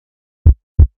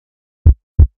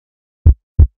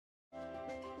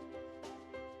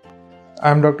I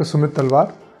am Dr. Sumit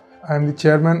Talwar. I am the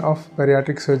chairman of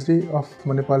Bariatric Surgery of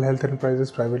Manipal Health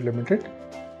Enterprises Private Limited.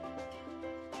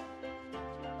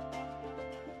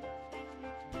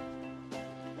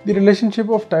 The relationship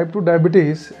of type 2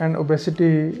 diabetes and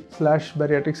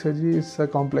obesity/bariatric surgery is a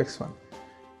complex one.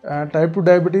 Type 2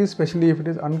 diabetes, especially if it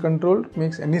is uncontrolled,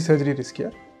 makes any surgery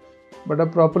riskier. But a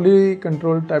properly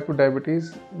controlled type 2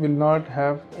 diabetes will not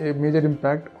have a major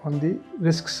impact on the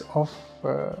risks of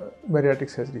bariatric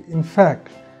surgery. In fact,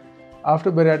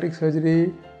 after bariatric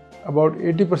surgery, about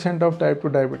 80% of type 2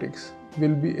 diabetics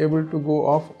will be able to go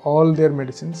off all their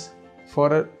medicines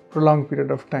for a prolonged period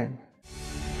of time.